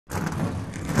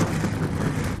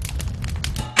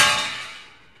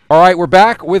All right, we're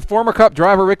back with former Cup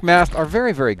driver Rick Mast, our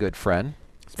very, very good friend.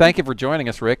 Thank you for joining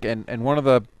us, Rick. And one of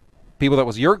the people that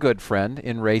was your good friend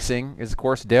in racing is, of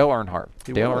course, Dale Earnhardt.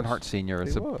 Dale Earnhardt Sr.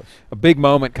 is a big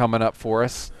moment coming up for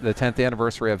us, the 10th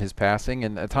anniversary of his passing,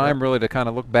 and a time really to kind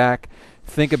of look back,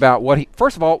 think about what he,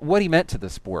 first of all, what he meant to the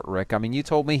sport, Rick. I mean, you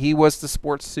told me he was the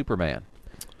sport's Superman.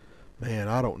 Man,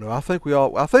 I don't know. I think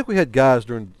we had guys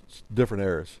during different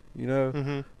eras. You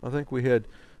know, I think we had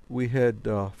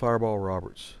Fireball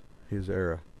Roberts, his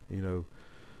era. You know,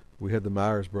 we had the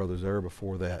Myers brothers era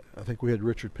before that. I think we had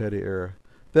Richard Petty era.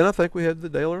 Then I think we had the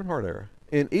Dale Earnhardt era.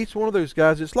 And each one of those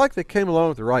guys, it's like they came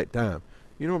along at the right time.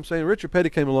 You know what I'm saying? Richard Petty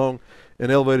came along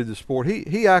and elevated the sport.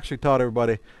 He actually taught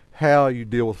everybody how you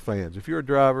deal with fans. If you're a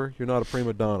driver, you're not a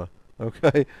prima donna,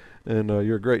 okay? And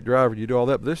you're a great driver, you do all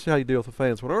that, but this is how you deal with the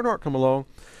fans. When Earnhardt come along,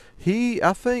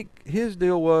 I think his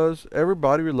deal was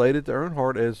everybody related to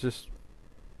Earnhardt as just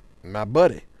my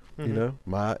buddy. You know,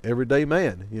 my everyday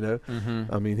man, you know.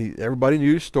 I mean, everybody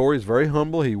knew his story. He's very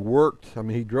humble. He worked. I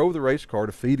mean, he drove the race car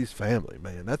to feed his family,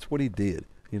 man. That's what he did,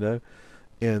 you know.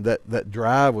 And that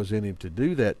drive was in him to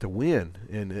do that, to win.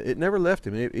 And it never left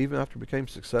him. Even after he became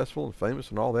successful and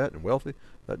famous and all that and wealthy,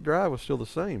 that drive was still the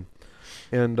same.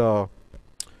 And I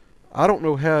don't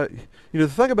know how, you know,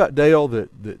 the thing about Dale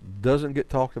that doesn't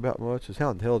get talked about much is how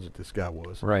intelligent this guy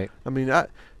was. Right. I mean,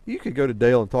 you could go to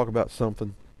Dale and talk about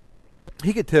something.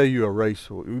 He could tell you a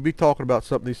race. We'd be talking about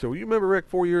something. He said, well, you remember, Rick,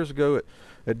 4 years ago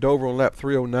at Dover on lap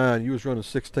 309, you was running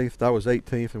 16th, and I was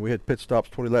 18th, and we had pit stops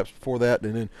 20 laps before that,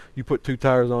 and then you put 2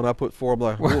 tires on, I put 4. I'm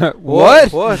like, what?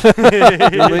 What? You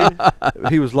know what I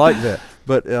mean? He was like that.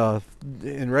 But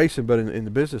in racing, but in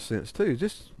the business sense, too.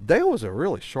 Dale was a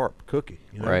really sharp cookie.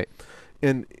 You know? Right.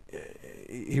 And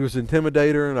he was an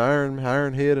intimidator and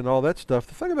iron head and all that stuff.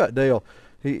 The thing about Dale,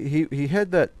 he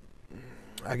had that,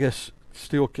 I guess,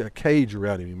 steel cage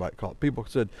around him, you might call it. People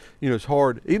said, you know, it's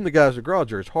hard, even the guys at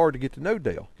Garage, it's hard to get to know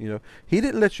Dale. You know, he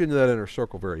didn't let you into that inner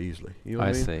circle very easily. You know what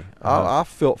I mean? See. I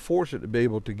felt fortunate to be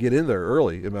able to get in there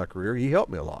early in my career. He helped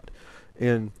me a lot.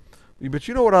 But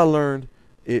you know what I learned?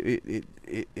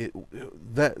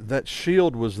 That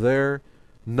shield was there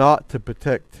not to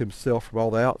protect himself from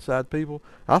all the outside people.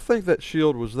 I think that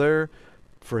shield was there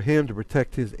for him to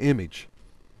protect his image.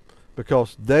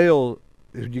 Because Dale,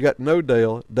 if you got to know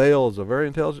Dale, Dale is a very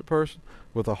intelligent person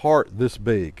with a heart this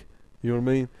big. You know what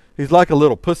I mean? He's like a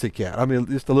little pussycat. I mean,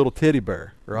 just a little teddy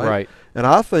bear, right? Right. And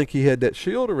I think he had that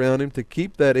shield around him to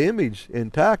keep that image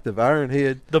intact of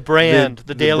Ironhead. The brand,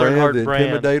 the Dale Earnhardt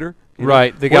brand. The intimidator.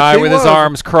 Right, the guy with his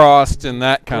arms crossed and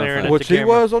that kind of thing. Which he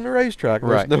was on the racetrack.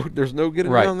 Right. There's no getting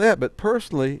around that. But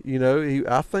personally, you know,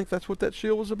 I think that's what that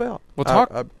shield was about. Well,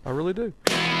 I really do.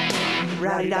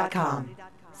 Rowdy.com.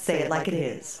 Say it like it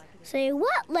is. Say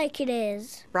what like it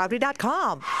is?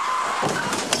 Rowdy.com.